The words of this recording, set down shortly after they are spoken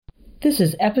This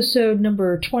is episode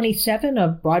number 27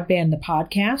 of Broadband the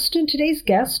Podcast, and today's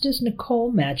guest is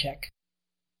Nicole Magic.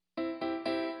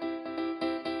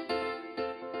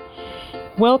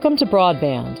 Welcome to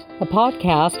Broadband, a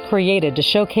podcast created to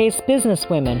showcase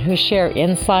businesswomen who share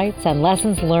insights and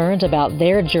lessons learned about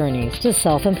their journeys to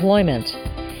self-employment.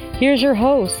 Here's your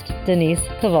host, Denise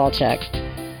Kowalczyk.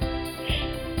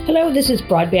 Hello, this is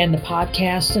Broadband the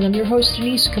Podcast, and I'm your host,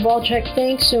 Denise Kowalczyk.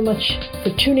 Thanks so much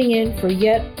for tuning in for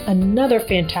yet another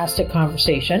fantastic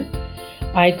conversation.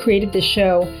 I created this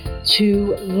show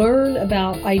to learn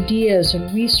about ideas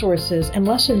and resources and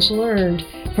lessons learned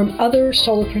from other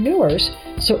solopreneurs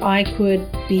so I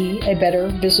could be a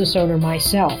better business owner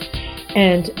myself.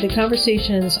 And the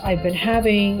conversations I've been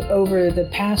having over the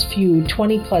past few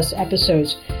 20 plus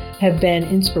episodes have been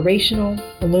inspirational,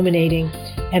 illuminating,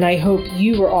 and I hope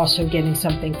you are also getting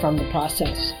something from the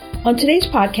process. On today's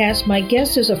podcast, my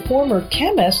guest is a former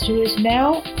chemist who is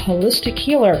now a holistic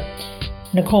healer.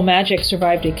 Nicole Magic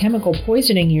survived a chemical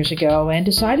poisoning years ago and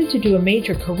decided to do a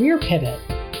major career pivot.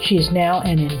 She is now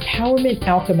an empowerment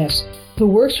alchemist who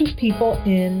works with people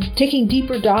in taking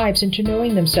deeper dives into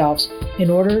knowing themselves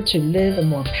in order to live a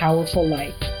more powerful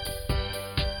life.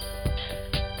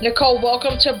 Nicole,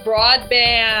 welcome to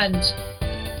Broadband.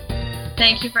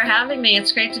 Thank you for having me.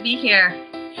 It's great to be here.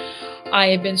 I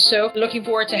have been so looking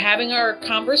forward to having our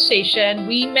conversation.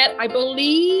 We met, I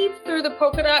believe, through the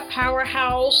Polka Dot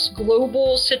Powerhouse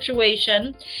global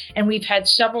situation, and we've had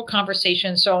several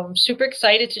conversations. So I'm super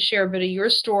excited to share a bit of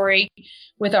your story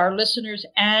with our listeners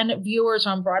and viewers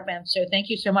on Broadband. So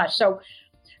thank you so much. So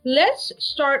let's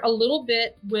start a little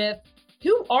bit with,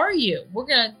 who are you? We're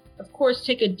going to, of course,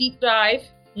 take a deep dive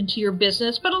into your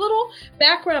business, but a little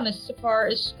background as far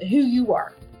as who you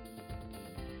are.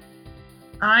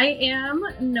 I am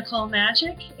Nicole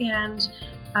Magic, and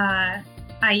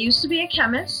I used to be a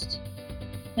chemist,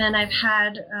 and I've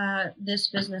had this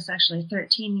business actually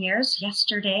 13 years.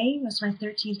 Yesterday was my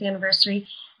 13th anniversary,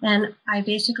 and I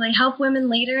basically help women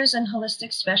leaders and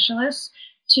holistic specialists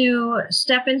to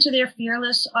step into their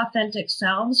fearless, authentic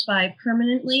selves by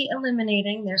permanently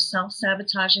eliminating their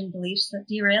self-sabotaging beliefs that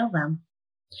derail them.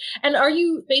 And are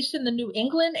you based in the New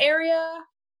England area?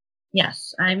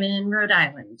 Yes, I'm in Rhode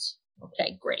Island.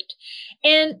 Okay, great.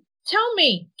 And tell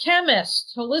me,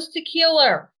 chemist, holistic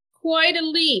healer, quite a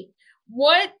leap.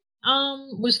 What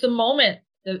was the moment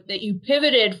that you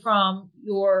pivoted from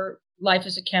your life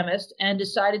as a chemist and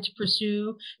decided to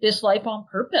pursue this life on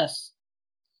purpose?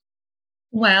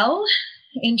 Well,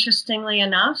 interestingly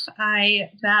enough, I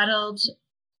battled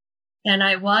and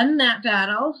I won that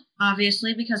battle,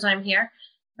 obviously, because I'm here,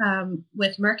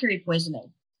 with mercury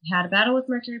poisoning. I had a battle with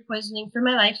mercury poisoning for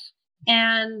my life,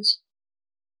 and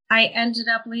I ended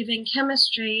up leaving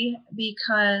chemistry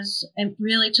because it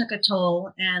really took a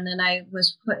toll. And then I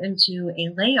was put into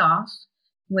a layoff,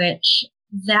 which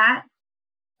the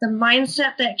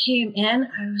mindset that came in,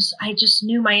 I just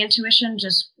knew my intuition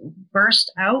just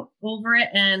burst out over it.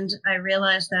 And I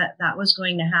realized that that was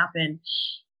going to happen.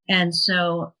 And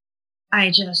so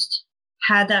I just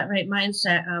had that right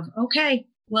mindset of, okay,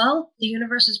 well, the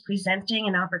universe is presenting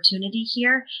an opportunity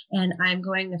here, and I'm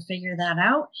going to figure that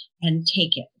out and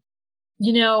take it.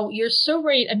 You know, you're so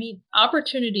right. I mean,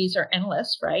 opportunities are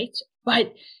endless, right?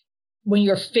 But when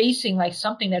you're facing like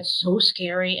something that's so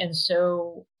scary and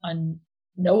so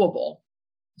unknowable,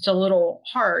 it's a little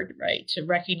hard, right, to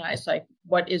recognize like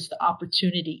what is the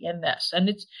opportunity in this. And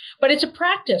but it's a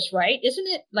practice, right? Isn't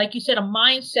it? Like you said, a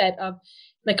mindset of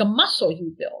like a muscle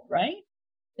you build, right?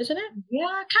 Isn't it? Yeah,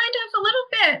 kind of a little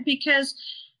bit, because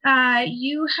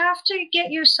you have to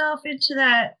get yourself into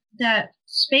that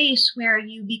space where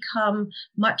you become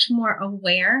much more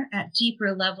aware at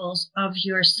deeper levels of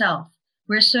yourself.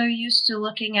 We're so used to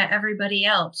looking at everybody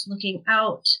else, looking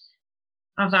out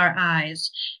of our eyes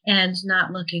and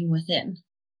not looking within.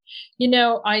 You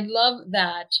know, I love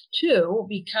that too,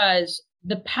 because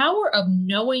the power of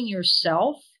knowing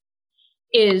yourself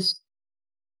is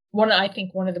one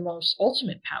of the most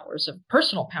ultimate powers of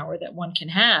personal power that one can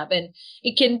have. And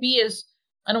it can be as,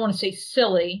 I don't want to say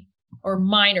silly or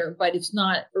minor, but it's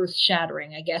not earth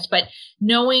shattering, I guess. But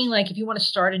knowing, like, if you want to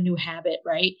start a new habit,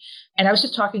 right? And I was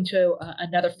just talking to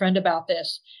another friend about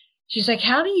this. She's like,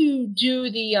 how do you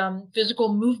do the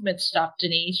physical movement stuff,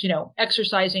 Denise? You know,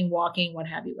 exercising, walking, what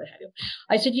have you.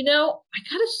 I said, I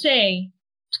got to say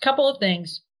a couple of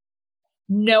things.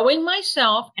 Knowing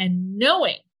myself and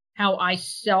knowing how I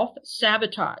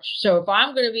self-sabotage. So if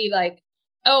I'm going to be like,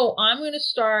 oh, I'm going to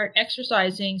start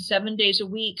exercising 7 days a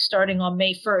week starting on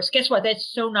May 1st, guess what?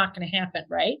 That's so not going to happen,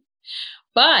 right?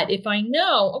 But if I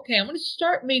know, okay, I'm going to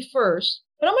start May 1st,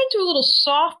 but I'm going to do a little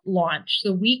soft launch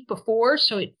the week before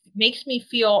so it makes me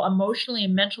feel emotionally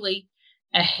and mentally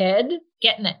ahead,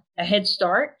 getting a head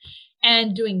start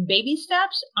and doing baby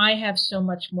steps, I have so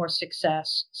much more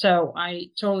success. So I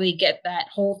totally get that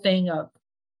whole thing of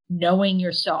knowing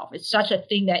yourself. It's such a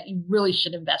thing that you really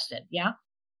should invest in. Yeah.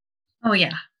 Oh,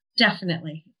 yeah,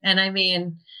 definitely. And I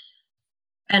mean,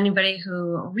 anybody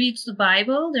who reads the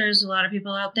Bible, there's a lot of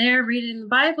people out there reading the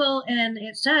Bible, and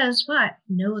it says what?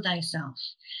 Know thyself.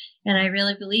 And I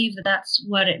really believe that that's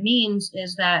what it means,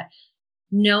 is that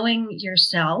knowing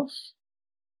yourself,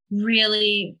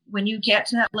 really, when you get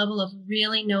to that level of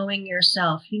really knowing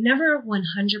yourself, you never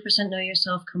 100% know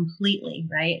yourself completely,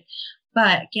 right?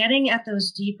 But getting at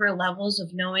those deeper levels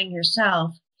of knowing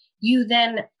yourself, you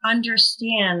then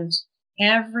understand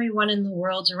everyone in the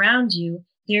world around you.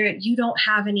 There, you don't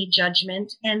have any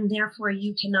judgment, and therefore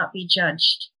you cannot be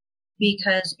judged,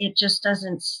 because it just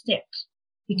doesn't stick,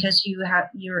 because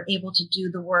you're able to do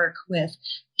the work with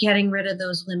getting rid of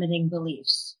those limiting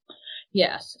beliefs.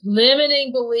 Yes,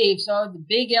 limiting beliefs. Oh, the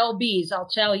big LBs, I'll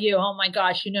tell you. Oh my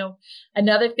gosh,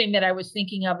 another thing that I was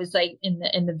thinking of is like in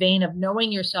the vein of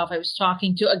knowing yourself. I was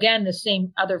talking to, again, the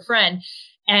same other friend,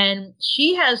 and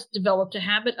she has developed a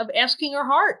habit of asking her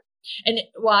heart. And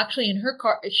well, actually, in her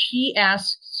car, she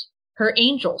asks her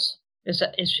angels. Is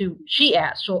who she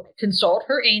asks. She'll consult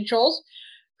her angels,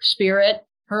 spirit,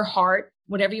 her heart,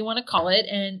 whatever you want to call it,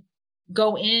 and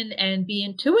go in and be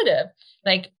intuitive.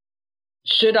 Like,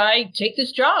 should I take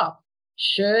this job?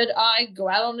 Should I go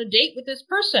out on a date with this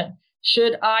person?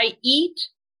 Should I eat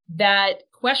that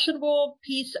questionable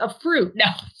piece of fruit? No,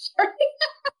 sorry.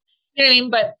 You know what I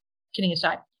mean? But kidding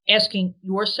aside, asking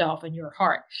yourself and your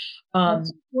heart.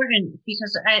 That's important,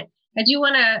 because I do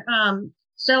want to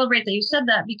celebrate that you said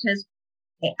that, because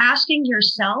asking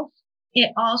yourself,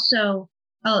 it also,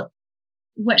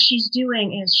 what she's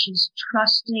doing is she's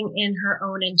trusting in her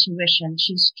own intuition.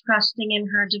 She's trusting in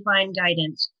her divine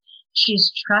guidance.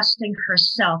 She's trusting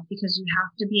herself, because you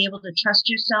have to be able to trust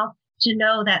yourself to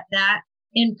know that that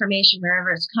information,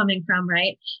 wherever it's coming from,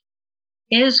 right,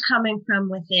 is coming from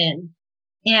within.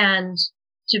 And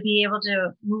to be able to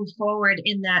move forward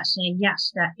in that, saying,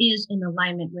 yes, that is in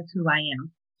alignment with who I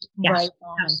am. Yes, right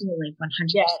on. Absolutely, 100%.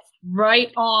 Yes,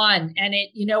 right on. And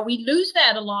we lose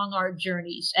that along our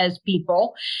journeys as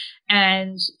people.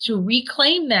 And to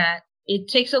reclaim that, it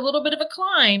takes a little bit of a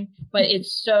climb, but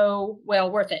it's so well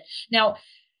worth it. Now,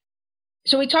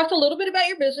 so we talked a little bit about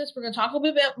your business. We're going to talk a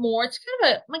little bit more. It's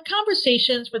kind of my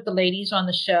conversations with the ladies on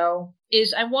the show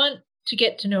is I want to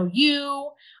get to know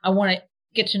you. I want to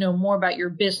get to know more about your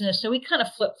business. So we kind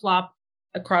of flip-flop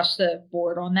across the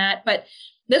board on that. But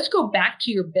let's go back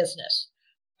to your business.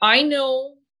 I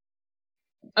know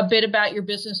a bit about your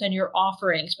business and your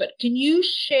offerings, but can you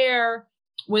share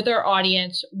with our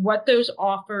audience what those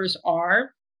offers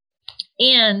are,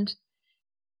 and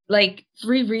like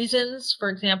 3 reasons, for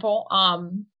example,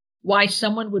 why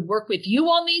someone would work with you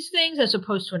on these things as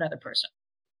opposed to another person?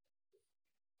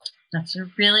 That's a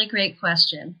really great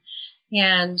question.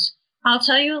 And I'll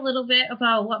tell you a little bit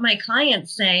about what my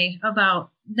clients say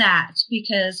about that,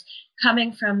 because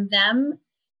coming from them,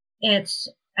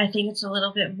 I think it's a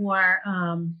little bit more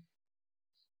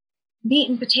meat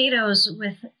and potatoes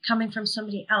with coming from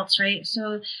somebody else, right?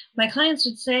 So my clients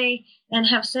would say and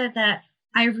have said that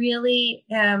I really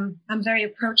I'm very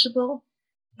approachable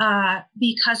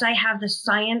because I have the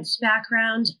science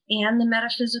background and the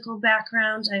metaphysical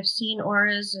background. I've seen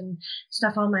auras and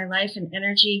stuff all my life and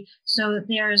energy. So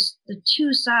there's the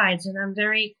 2 sides, and I'm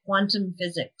very quantum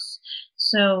physics.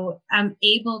 So I'm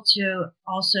able to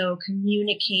also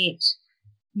communicate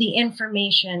the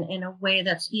information in a way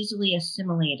that's easily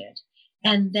assimilated.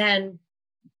 And then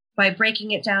by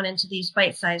breaking it down into these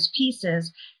bite-sized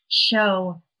pieces,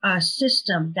 show a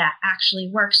system that actually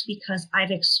works, because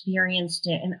I've experienced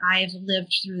it and I've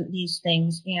lived through these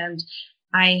things, and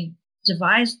I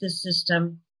devised this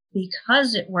system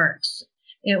because it works.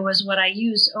 It was what I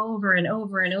used over and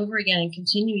over and over again, and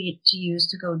continue to use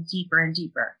to go deeper and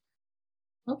deeper.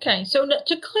 Okay. So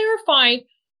to clarify,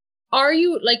 are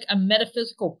you like a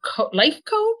metaphysical life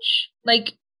coach?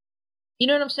 Like, you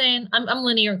know what I'm saying? I'm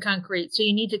linear and concrete, so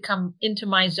you need to come into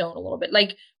my zone a little bit.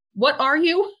 Like, what are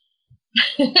you?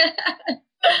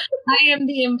 I am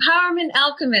the empowerment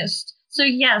alchemist. So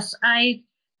yes, I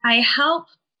help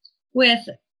with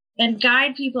and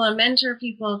guide people and mentor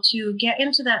people to get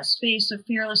into that space of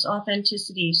fearless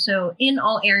authenticity. So in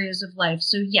all areas of life.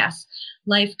 So yes,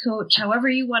 life coach, however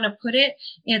you want to put it.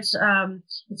 It's a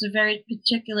very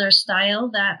particular style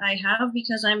that I have,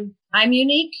 because I'm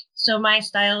unique. So my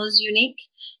style is unique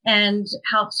and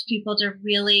helps people to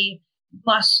really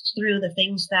bust through the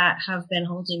things that have been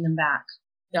holding them back.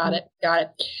 Got it. Got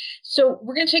it. So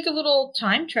we're going to take a little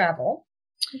time travel,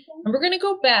 and we're going to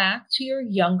go back to your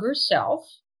younger self.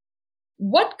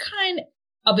 What kind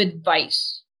of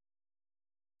advice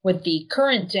would the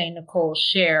current day Nicole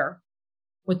share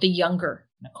with the younger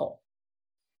Nicole?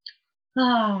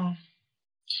 I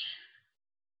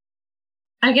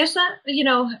guess that,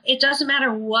 it doesn't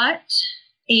matter what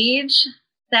age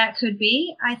that could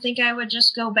be. I think I would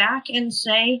just go back and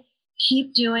say,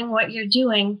 keep doing what you're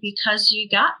doing because you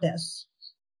got this.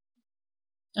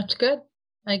 That's good.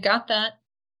 I got that.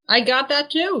 I got that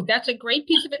too. That's a great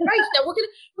piece of advice. Now we're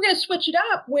gonna switch it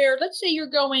up where, let's say you're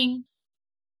going,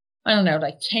 I don't know,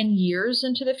 like 10 years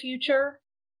into the future.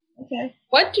 Okay.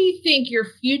 What do you think your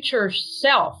future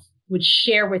self would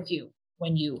share with you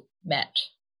when you met?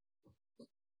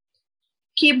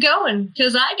 Keep going,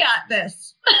 because I got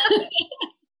this.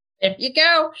 There you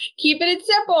go. Keeping it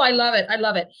simple. I love it. I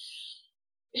love it.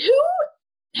 Who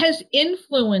has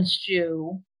influenced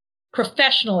you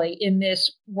professionally in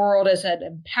this world as an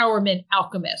empowerment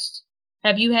alchemist?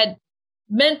 Have you had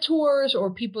mentors or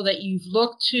people that you've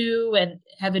looked to and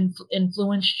have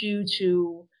influenced you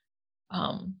to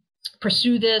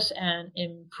pursue this and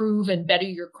improve and better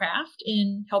your craft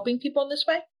in helping people in this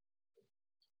way?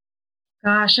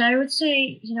 Gosh, I would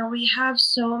say, we have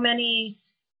so many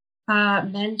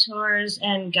mentors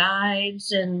and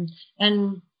guides and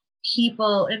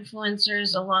people,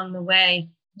 influencers along the way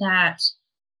that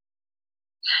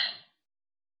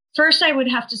first I would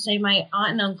have to say my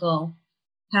aunt and uncle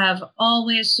have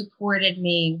always supported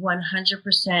me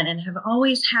 100% and have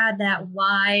always had that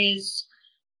wise,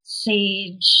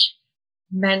 sage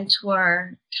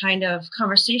mentor kind of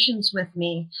conversations with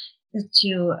me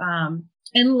to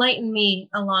enlighten me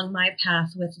along my path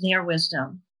with their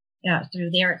wisdom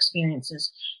through their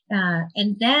experiences.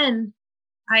 And then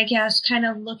I guess kind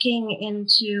of looking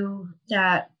into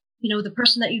that, the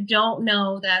person that you don't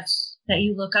know that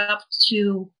you look up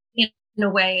to in a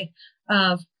way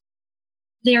of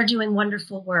they're doing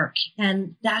wonderful work.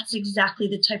 And that's exactly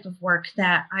the type of work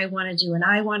that I want to do. And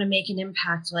I want to make an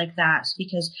impact like that,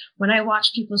 because when I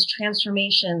watch people's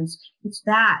transformations, it's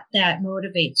that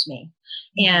motivates me.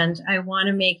 And I want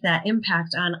to make that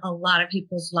impact on a lot of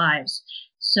people's lives.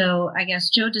 So I guess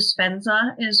Joe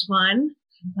Dispenza is one.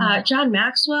 John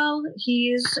Maxwell,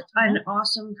 he's an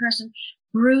awesome person.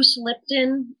 Bruce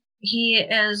Lipton, he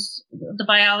is the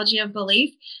biology of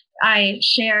belief. I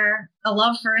share a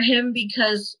love for him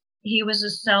because he was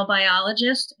a cell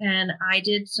biologist, and I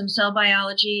did some cell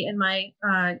biology in my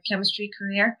chemistry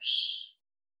career.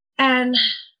 And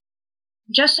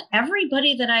just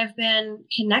everybody that I've been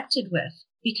connected with,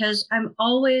 because I'm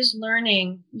always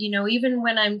learning, even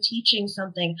when I'm teaching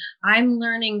something, I'm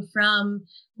learning from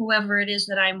whoever it is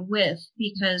that I'm with,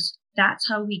 because that's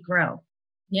how we grow.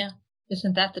 Yeah.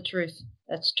 Isn't that the truth?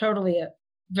 That's totally a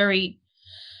very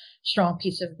strong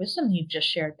piece of wisdom you've just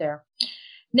shared there.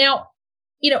 Now,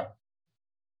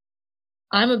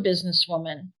 I'm a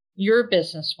businesswoman. You're a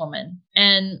businesswoman.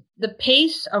 And the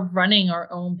pace of running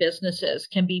our own businesses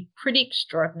can be pretty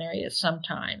extraordinary at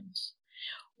sometimes.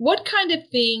 What kind of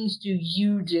things do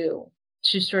you do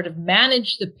to sort of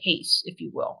manage the pace, if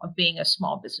you will, of being a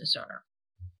small business owner?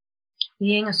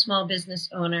 Being a small business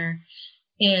owner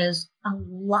is a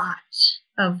lot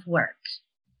of work.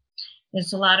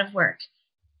 It's a lot of work.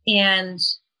 And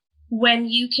when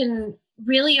you can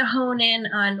really hone in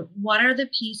on what are the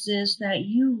pieces that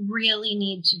you really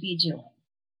need to be doing,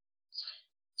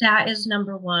 that is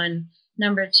number one.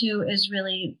 Number two is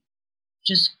really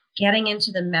just getting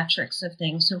into the metrics of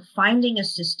things. So finding a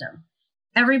system.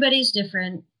 Everybody's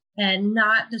different, and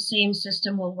not the same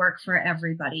system will work for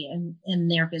everybody in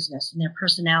their business and their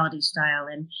personality style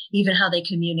and even how they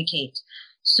communicate.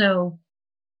 So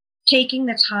taking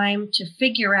the time to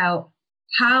figure out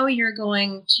how you're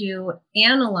going to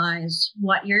analyze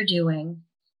what you're doing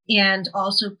and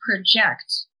also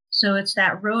project. So it's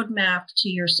that roadmap to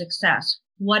your success.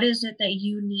 What is it that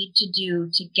you need to do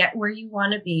to get where you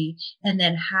want to be, and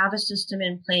then have a system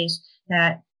in place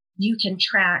that you can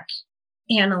track,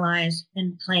 analyze,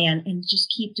 and plan, and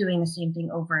just keep doing the same thing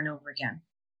over and over again.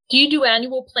 Do you do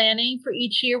annual planning for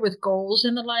each year with goals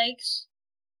and the likes?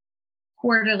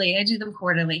 Quarterly. I do them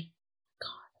quarterly.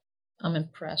 God, I'm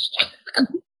impressed.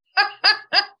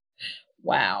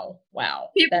 Wow.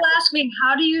 People ask me,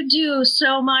 how do you do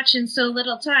so much in so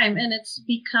little time? And it's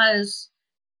because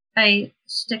I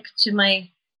stick to my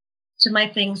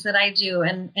things that I do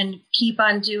and keep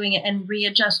on doing it and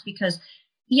readjust, because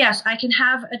yes, I can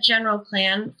have a general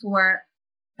plan for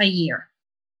a year,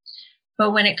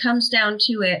 but when it comes down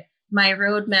to it, my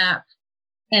roadmap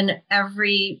and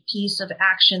every piece of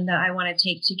action that I want to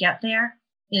take to get there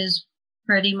is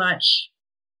pretty much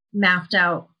mapped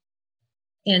out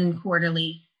in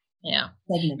quarterly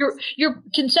segments. You're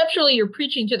conceptually, you're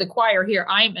preaching to the choir here.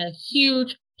 I'm a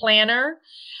huge planner,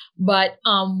 but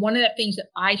one of the things that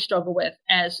I struggle with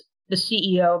as the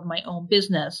CEO of my own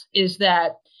business is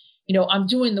that, I'm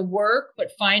doing the work,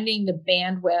 but finding the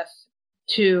bandwidth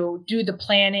to do the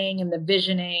planning and the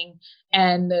visioning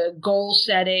and the goal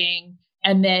setting,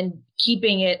 and then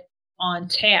keeping it on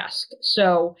task.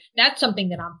 So that's something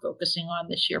that I'm focusing on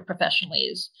this year professionally.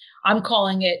 Is I'm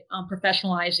calling it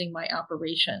professionalizing my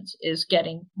operations, is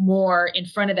getting more in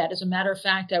front of that. As a matter of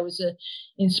fact, I was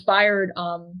inspired.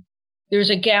 There's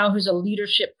a gal who's a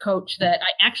leadership coach that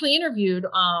I actually interviewed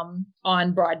on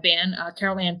Broadband,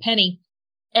 Carol Ann Penny.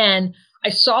 And I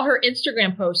saw her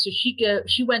Instagram post. So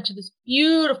she went to this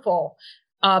beautiful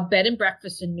bed and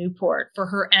breakfast in Newport for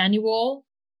her annual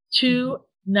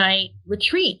 2-night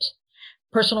retreat,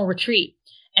 personal retreat.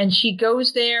 And she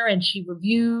goes there and she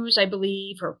reviews, I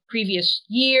believe, her previous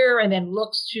year, and then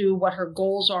looks to what her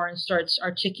goals are and starts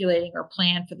articulating her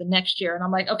plan for the next year. And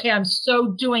I'm like, okay, I'm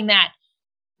so doing that.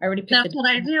 I already picked That's what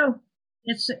I do.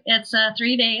 It's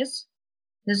 3 days,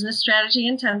 business strategy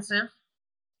intensive.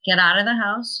 Get out of the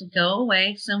house, go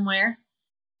away somewhere.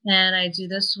 And I do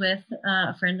this with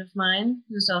a friend of mine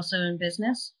who's also in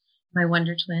business, my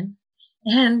wonder twin.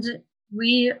 And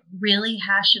we really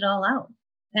hash it all out.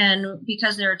 And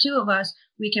because there are two of us,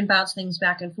 we can bounce things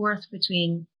back and forth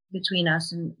between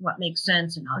us and what makes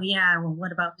sense. And,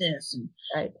 what about this? And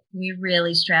right. We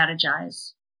really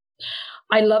strategize.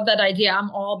 I love that idea. I'm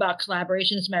all about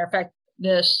collaboration. As a matter of fact,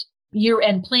 this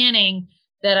year-end planning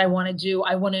that I want to do,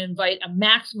 I want to invite a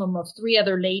maximum of 3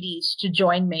 other ladies to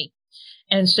join me.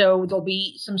 And so there'll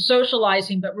be some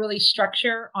socializing, but really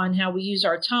structure on how we use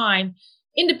our time,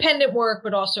 independent work,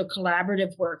 but also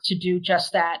collaborative work to do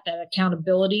just that. That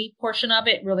accountability portion of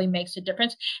it really makes a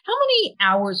difference. How many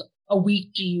hours a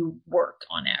week do you work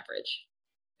on average?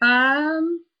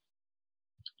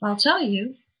 I'll tell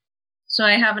you. So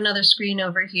I have another screen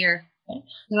over here. Okay.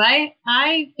 So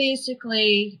I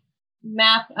basically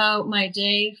map out my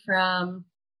day from,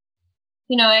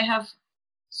 I have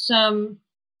some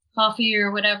coffee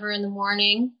or whatever in the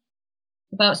morning,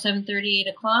 about 7:30, 8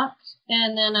 o'clock.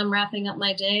 And then I'm wrapping up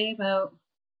my day about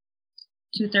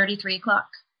 2:30, 3 o'clock.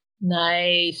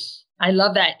 Nice. I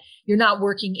love that. You're not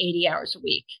working 80 hours a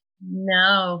week.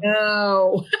 No.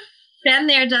 Been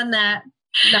there, done that.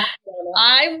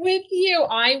 I'm with you.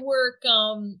 I work,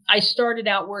 I started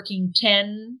out working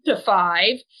 10 to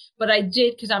 5, but I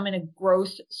did because I'm in a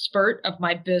growth spurt of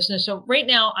my business. So right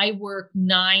now I work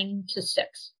 9 to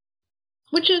 6,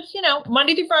 which is,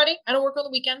 Monday through Friday. I don't work on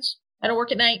the weekends. I don't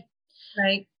work at night.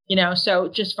 Right. So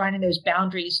just finding those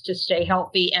boundaries to stay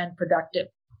healthy and productive.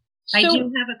 I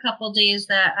do have a couple days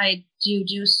that I do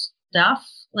stuff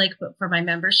like for my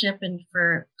membership and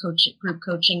for group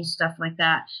coaching, stuff like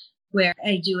that, where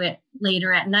I do it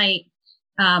later at night.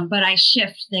 But I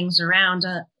shift things around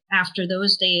after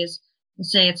those days.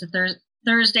 Say it's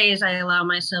Thursdays, I allow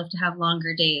myself to have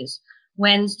longer days.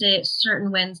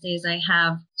 Certain Wednesdays, I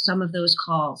have some of those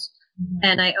calls. Mm-hmm.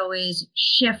 And I always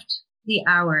shift the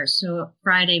hours. So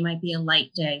Friday might be a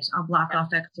light day. So I'll block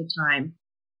off extra time.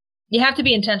 You have to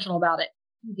be intentional about it.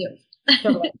 You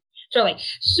do. Totally.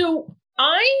 So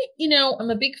I'm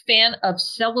a big fan of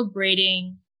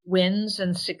celebrating wins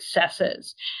and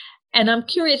successes. And I'm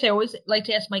curious, I always like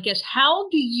to ask my guests, how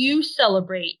do you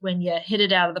celebrate when you hit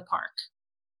it out of the park?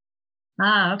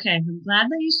 Okay. I'm glad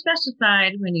that you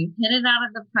specified when you hit it out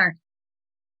of the park.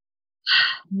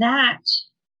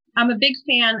 I'm a big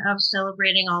fan of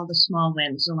celebrating all the small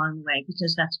wins along the way,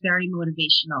 because that's very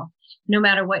motivational. No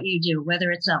matter what you do, whether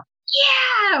it's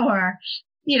or,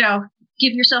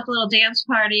 give yourself a little dance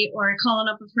party or calling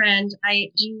up a friend.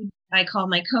 I call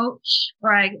my coach,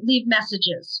 or I leave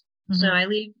messages. Mm-hmm. So I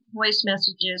leave voice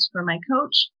messages for my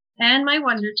coach and my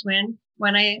wonder twin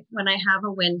when I have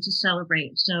a win to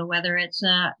celebrate. So whether it's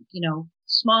a,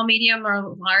 small, medium,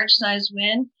 or large size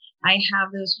win, I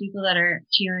have those people that are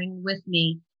cheering with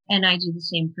me, and I do the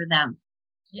same for them.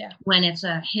 Yeah. When it's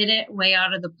a hit it way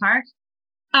out of the park,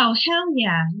 oh, hell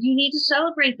yeah. You need to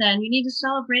celebrate that. And you need to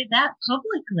celebrate that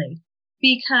publicly,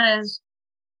 because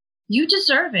you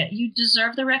deserve it. You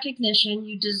deserve the recognition.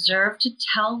 You deserve to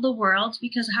tell the world,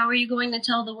 because how are you going to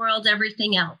tell the world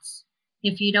everything else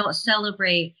if you don't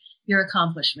celebrate your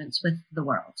accomplishments with the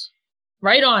world?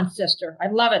 Right on, sister. I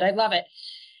love it.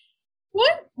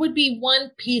 What would be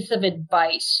one piece of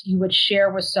advice you would share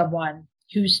with someone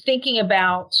who's thinking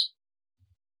about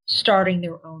starting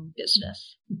their own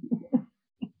business?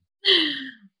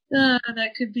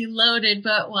 That could be loaded,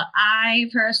 but what I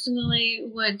personally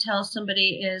would tell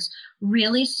somebody is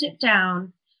really sit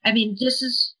down. I mean, this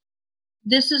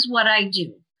is what I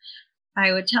do.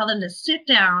 I would tell them to sit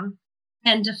down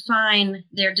and define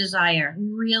their desire,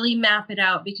 really map it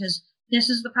out, because this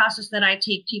is the process that I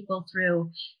take people through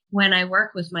when I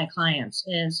work with my clients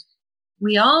is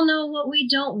we all know what we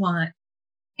don't want.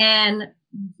 And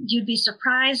you'd be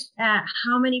surprised at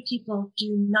how many people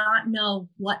do not know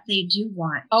what they do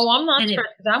want. Oh, I'm not surprised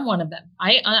because I'm one of them.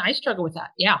 I struggle with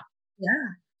that. Yeah.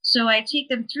 Yeah. So I take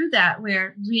them through that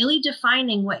where really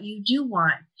defining what you do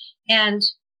want. And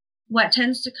what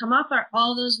tends to come up are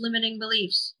all those limiting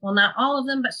beliefs. Well, not all of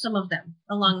them, but some of them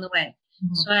along the way.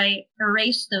 Mm-hmm. So I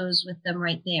erase those with them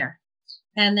right there.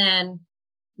 And then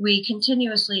we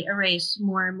continuously erase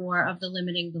more and more of the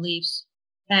limiting beliefs.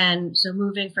 And so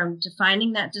moving from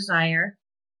defining that desire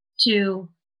to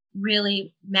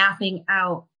really mapping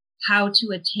out how to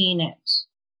attain it.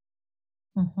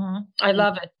 Mm-hmm. I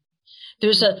love it.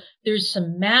 There's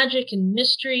some magic and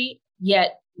mystery,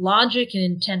 yet logic and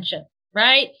intention,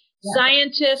 right? Yeah.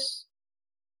 Scientists,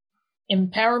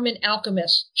 empowerment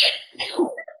alchemists.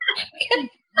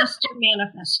 Master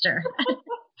manifester.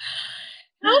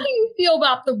 How do you feel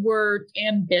about the word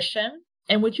ambition?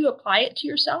 And would you apply it to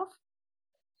yourself?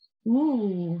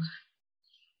 Ooh.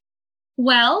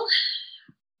 Well,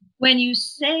 when you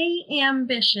say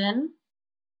ambition,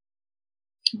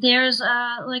 there's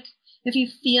if you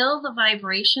feel the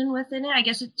vibration within it, I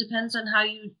guess it depends on how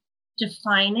you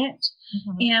define it.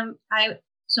 Mm-hmm.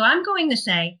 So I'm going to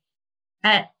say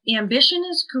ambition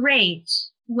is great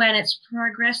when it's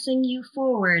progressing you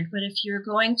forward, but if you're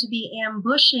going to be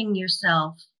ambushing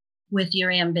yourself with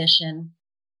your ambition,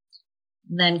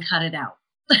 then cut it out.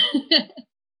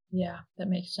 Yeah, that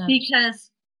makes sense.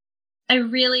 Because I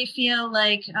really feel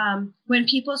like when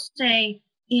people say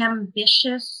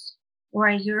ambitious or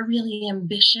you're really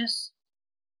ambitious,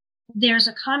 there's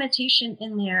a connotation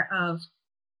in there of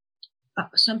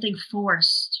something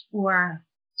forced or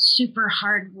super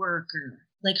hard work or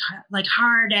like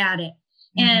hard at it.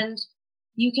 Mm-hmm. And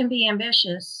you can be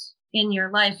ambitious in your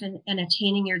life and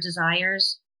attaining your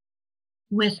desires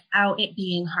without it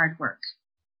being hard work.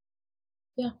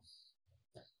 Yeah.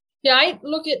 Yeah, I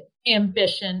look at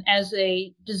ambition as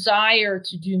a desire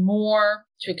to do more,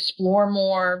 to explore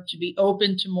more, to be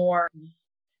open to more,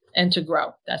 and to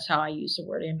grow. That's how I use the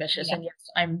word ambitious. Yeah. And yes,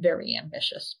 I'm very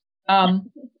ambitious.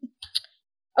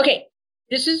 Okay,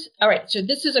 all right. So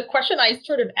this is a question I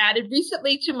sort of added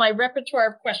recently to my repertoire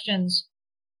of questions.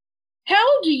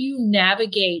 How do you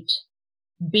navigate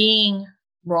being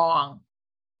wrong?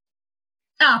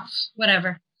 Oh,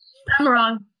 whatever. I'm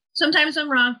wrong. Sometimes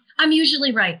I'm wrong. I'm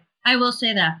usually right. I will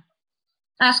say that.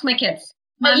 Ask my kids.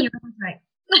 Mom, you're always right.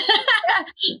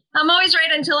 I'm always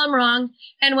right until I'm wrong.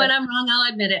 And when I'm wrong,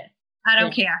 I'll admit it. I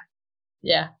don't care.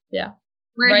 Yeah. Yeah.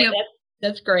 We're right.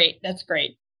 That's great. That's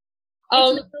great.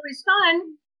 It's not always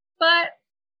fun, but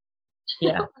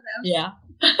yeah. Yeah.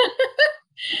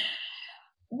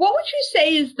 What would you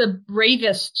say is the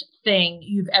bravest thing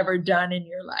you've ever done in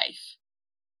your life?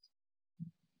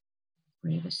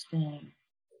 Bravest thing.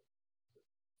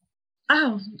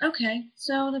 Oh, okay.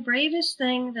 So the bravest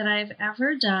thing that I've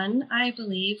ever done, I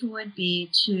believe, would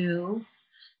be to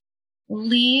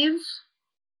leave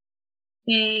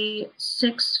a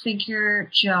 6-figure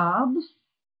job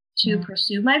to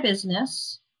pursue my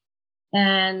business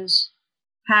and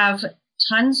have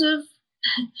tons of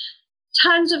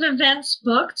events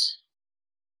booked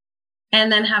and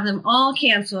then have them all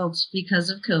canceled because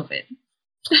of COVID.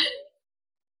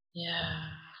 Yeah.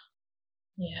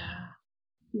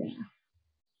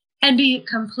 And be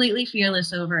completely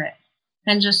fearless over it.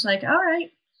 And just like, all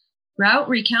right, route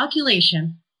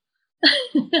recalculation.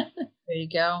 There you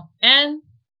go. And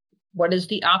what is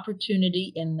the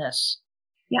opportunity in this?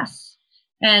 Yes.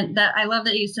 And that I love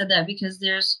that you said that, because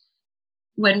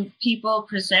when people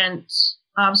present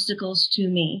obstacles to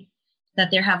me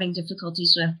that they're having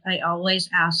difficulties with, I always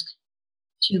ask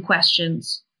 2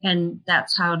 questions. And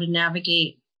that's how to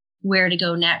navigate where to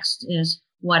go next is,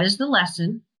 what is the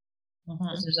lesson?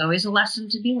 Because there's always a lesson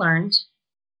to be learned,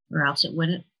 or else it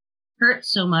wouldn't hurt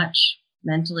so much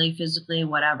mentally, physically,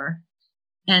 whatever.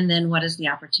 And then what is the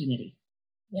opportunity?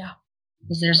 Yeah.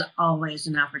 Because there's always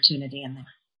an opportunity in there.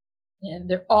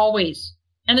 And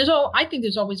I think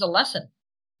there's always a lesson.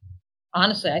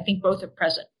 Honestly, I think both are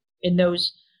present in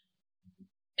those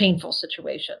painful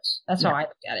situations. That's how I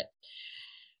look at it.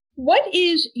 What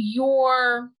is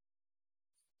your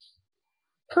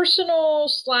personal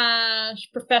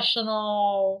 /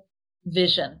 professional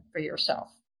vision for yourself?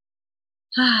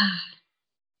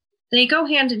 They go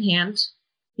hand in hand,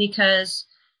 because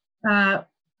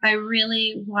I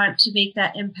really want to make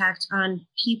that impact on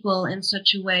people in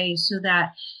such a way so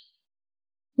that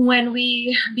when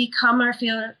we become our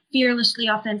fearlessly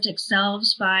authentic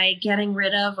selves by getting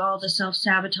rid of all the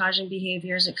self-sabotaging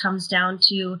behaviors, it comes down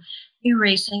to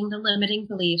erasing the limiting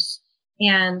beliefs.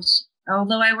 And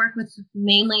although I work with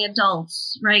mainly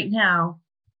adults right now,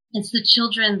 it's the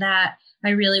children that I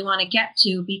really want to get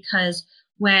to, because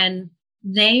when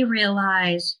they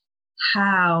realize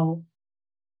how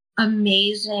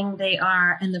amazing they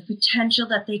are and the potential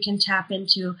that they can tap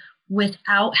into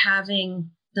without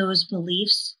having those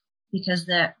beliefs, because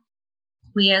that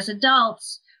we as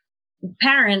adults,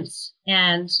 parents,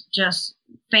 and just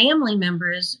family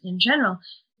members in general,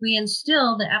 we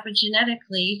instill the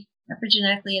epigenetically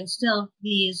instill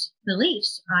these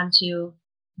beliefs onto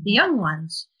the young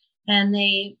ones, and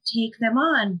they take them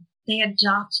on, they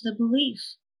adopt the belief.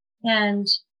 And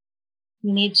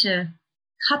we need to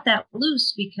cut that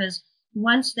loose, because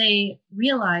once they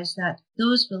realize that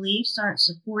those beliefs aren't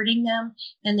supporting them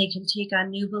and they can take on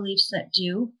new beliefs that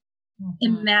do,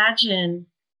 imagine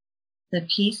the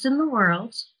peace in the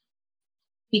world,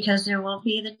 because there won't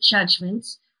be the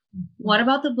judgments. What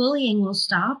about the bullying will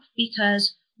stop,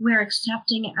 because we're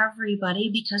accepting everybody,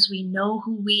 because we know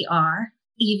who we are,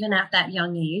 even at that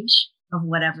young age of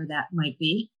whatever that might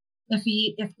be.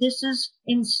 If this is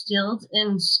instilled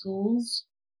in schools,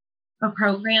 a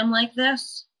program like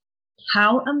this,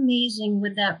 how amazing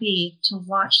would that be to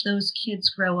watch those kids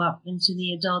grow up into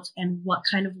the adults, and what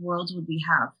kind of world would we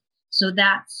have? So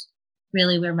that's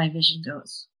really where my vision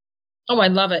goes. Oh, I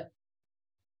love it.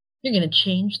 You're going to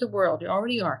change the world. You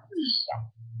already are.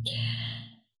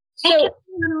 So, I get a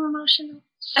little emotional.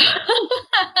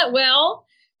 Well,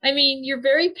 I mean, you're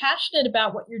very passionate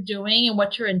about what you're doing and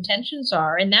what your intentions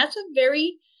are. And that's a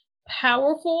very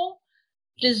powerful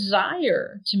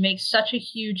desire to make such a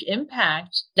huge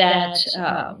impact that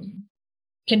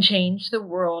can change the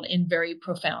world in very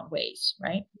profound ways,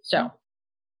 right? So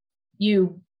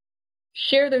you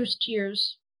share those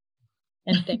tears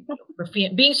and thank you for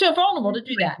being so vulnerable to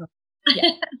do that.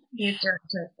 Yeah.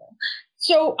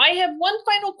 So I have one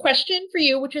final question for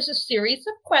you, which is a series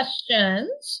of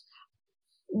questions.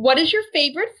 What is your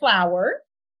favorite flower?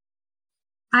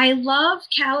 I love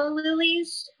calla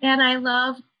lilies and I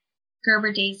love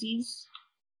Gerber daisies.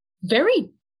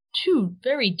 Two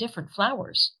very different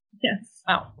flowers. Yes.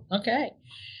 Wow. Okay.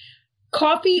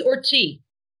 Coffee or tea?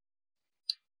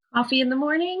 Coffee in the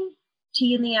morning,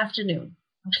 tea in the afternoon.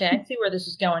 Okay, I see where this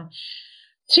is going.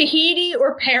 Tahiti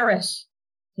or Paris?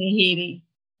 Tahiti.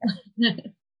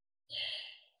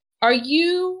 Are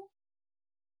you,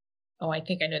 I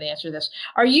think I know the answer to this.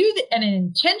 Are you an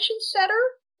intention setter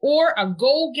or a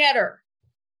goal getter?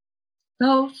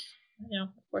 Both. No, of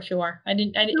course you are. I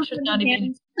should not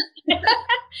even.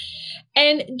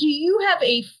 And do you have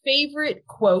a favorite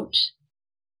quote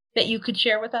that you could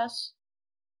share with us?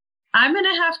 I'm going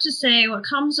to have to say what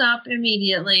comes up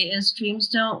immediately is "Dreams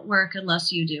Don't Work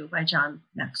Unless You Do" by John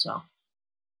Maxwell.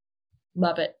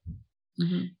 Love it.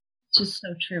 Mm-hmm. Just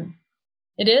so true.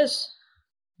 It is.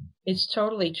 It's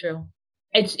totally true.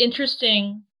 It's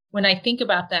interesting when I think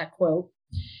about that quote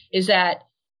is that,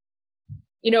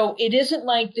 it isn't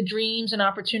like the dreams and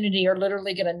opportunity are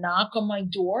literally going to knock on my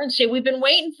door and say, "We've been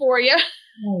waiting for you."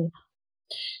 Oh.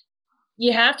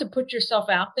 You have to put yourself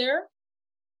out there.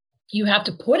 You have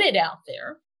to put it out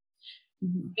there.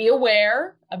 Mm-hmm. Be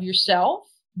aware of yourself.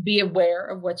 Be aware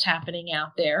of what's happening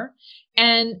out there.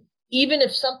 And even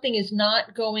if something is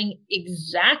not going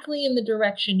exactly in the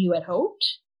direction you had hoped,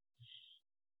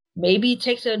 maybe it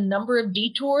takes a number of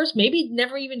detours, maybe it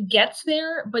never even gets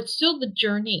there, but still the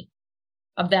journey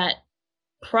of that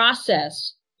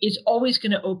process is always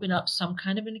going to open up some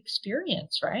kind of an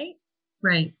experience, right?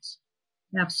 Right.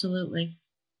 Absolutely.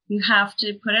 You have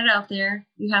to put it out there.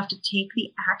 You have to take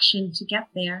the action to get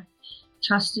there.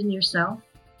 Trust in yourself.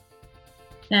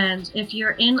 And if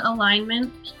you're in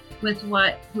alignment with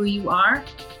who you are,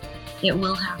 it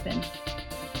will happen.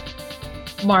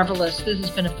 Marvelous. This has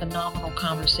been a phenomenal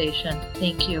conversation.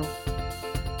 Thank you.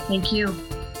 Thank you.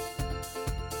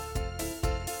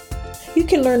 You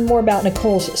can learn more about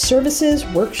Nicole's services,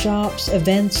 workshops,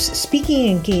 events, speaking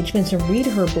engagements, and read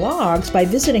her blogs by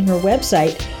visiting her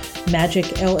website,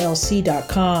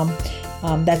 magicllc.com.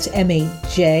 That's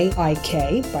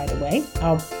MAJIK, by the way.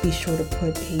 I'll be sure to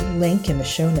put a link in the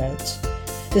show notes.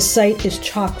 The site is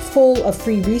chock full of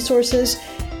free resources,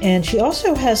 and she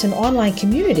also has an online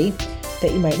community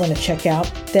that you might want to check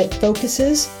out that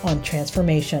focuses on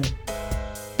transformation.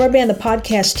 Broadband the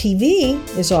Podcast TV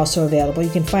is also available.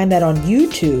 You can find that on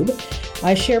YouTube.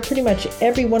 I share pretty much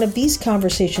every one of these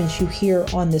conversations you hear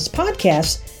on this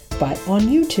podcast, but on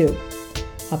YouTube.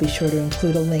 I'll be sure to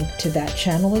include a link to that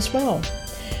channel as well.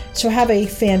 So have a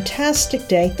fantastic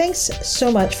day. Thanks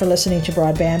so much for listening to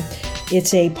Broadband.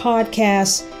 It's a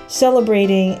podcast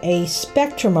celebrating a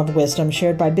spectrum of wisdom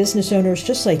shared by business owners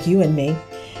just like you and me.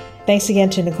 Thanks again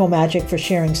to Nicole Magic for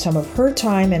sharing some of her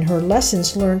time and her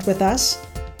lessons learned with us.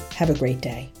 Have a great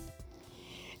day.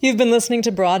 You've been listening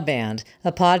to Broadband,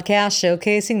 a podcast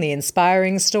showcasing the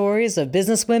inspiring stories of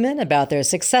businesswomen about their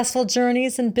successful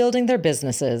journeys in building their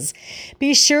businesses.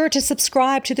 Be sure to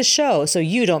subscribe to the show so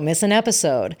you don't miss an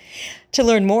episode. To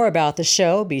learn more about the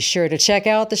show, be sure to check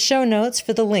out the show notes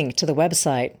for the link to the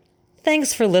website.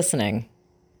 Thanks for listening.